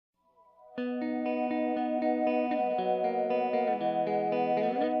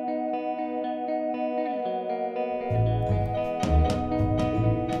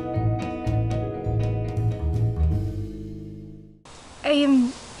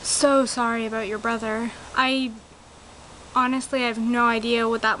So sorry about your brother. I honestly have no idea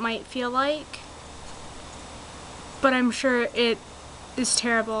what that might feel like, but I'm sure it is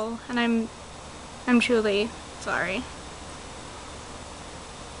terrible, and I'm truly sorry.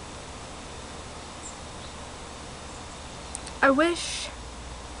 I wish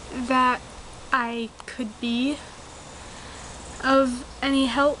that I could be of any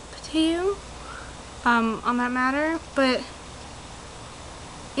help to you on that matter, but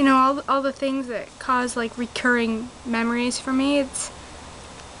you know, all the things that cause like recurring memories for me, it's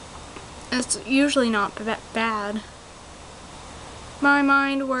usually not that bad. My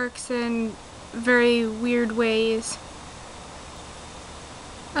mind works in very weird ways.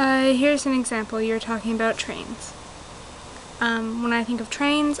 Here's an example. You're talking about trains. When I think of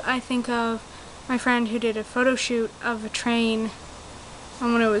trains, I think of my friend who did a photo shoot of a train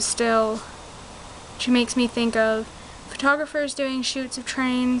when it was still. Which makes me think of photographers doing shoots of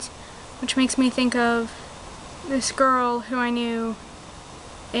trains, which makes me think of this girl who I knew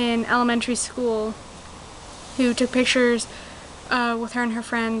in elementary school who took pictures with her and her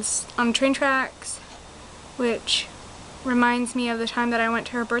friends on train tracks, which reminds me of the time that I went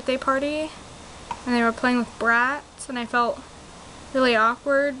to her birthday party and they were playing with brats, and I felt really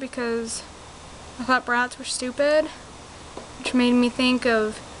awkward because I thought brats were stupid, which made me think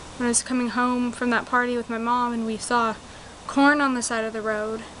of when I was coming home from that party with my mom and we saw corn on the side of the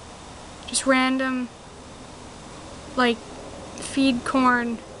road. Just random, like, feed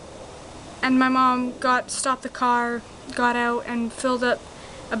corn. And my mom stopped the car, got out, and filled up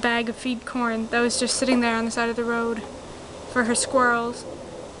a bag of feed corn that was just sitting there on the side of the road for her squirrels.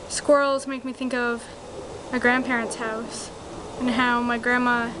 Squirrels make me think of my grandparents' house and how my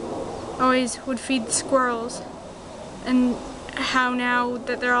grandma always would feed the squirrels, and how now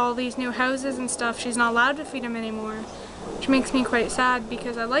that there are all these new houses and stuff, she's not allowed to feed them anymore, which makes me quite sad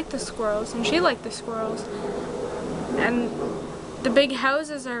because I like the squirrels and she liked the squirrels, and the big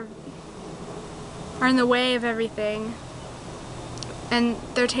houses are in the way of everything, and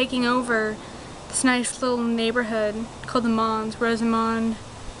they're taking over this nice little neighborhood called the Mons, Rosamond,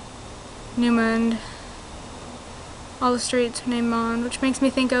 Newmond, all the streets are named Mond, which makes me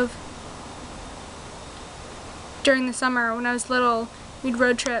think of during the summer when I was little, we'd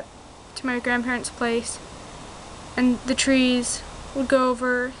road trip to my grandparents' place and the trees would go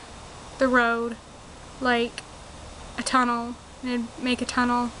over the road like a tunnel, and it'd make a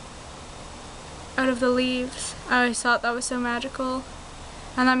tunnel out of the leaves. I always thought that was so magical,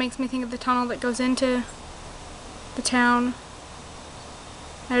 and that makes me think of the tunnel that goes into the town.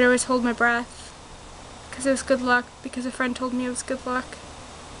 I'd always hold my breath because it was good luck, because a friend told me it was good luck.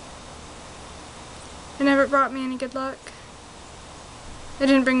 It never brought me any good luck. It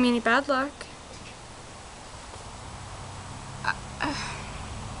didn't bring me any bad luck.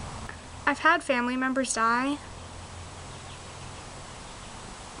 I've had family members die,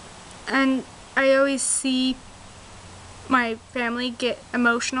 and I always see my family get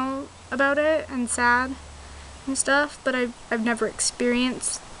emotional about it and sad and stuff, but I've never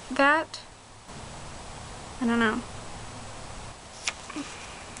experienced that. I don't know.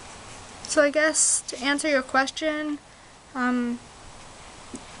 So I guess to answer your question,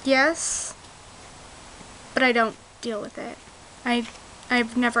 yes, but I don't deal with it.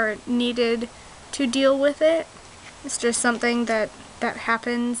 I've never needed to deal with it. It's just something that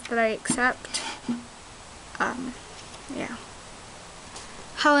happens that I accept. Yeah.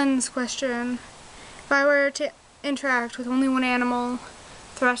 Helen's question: if I were to interact with only one animal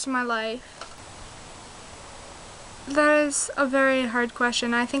for the rest of my life, that is a very hard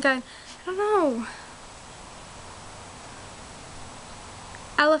question. I don't know.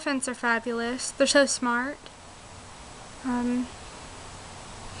 Elephants are fabulous. They're so smart.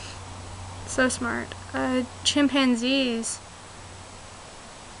 So smart. Chimpanzees,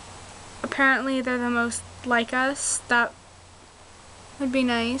 apparently they're the most like us. That would be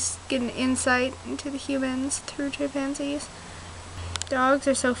nice. Get an insight into the humans through chimpanzees. Dogs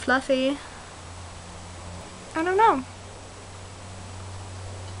are so fluffy. I don't know.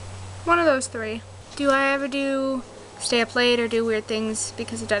 One of those three. Do I ever stay up late or do weird things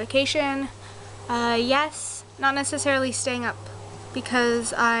because of dedication? Yes. Not necessarily staying up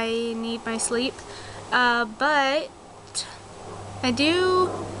because I need my sleep, but I do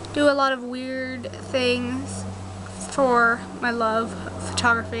a lot of weird things for my love of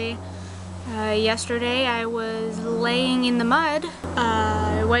photography. Yesterday I was laying in the mud.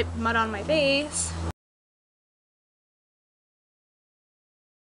 I wiped mud on my face.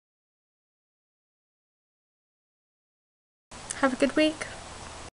 Have a good week.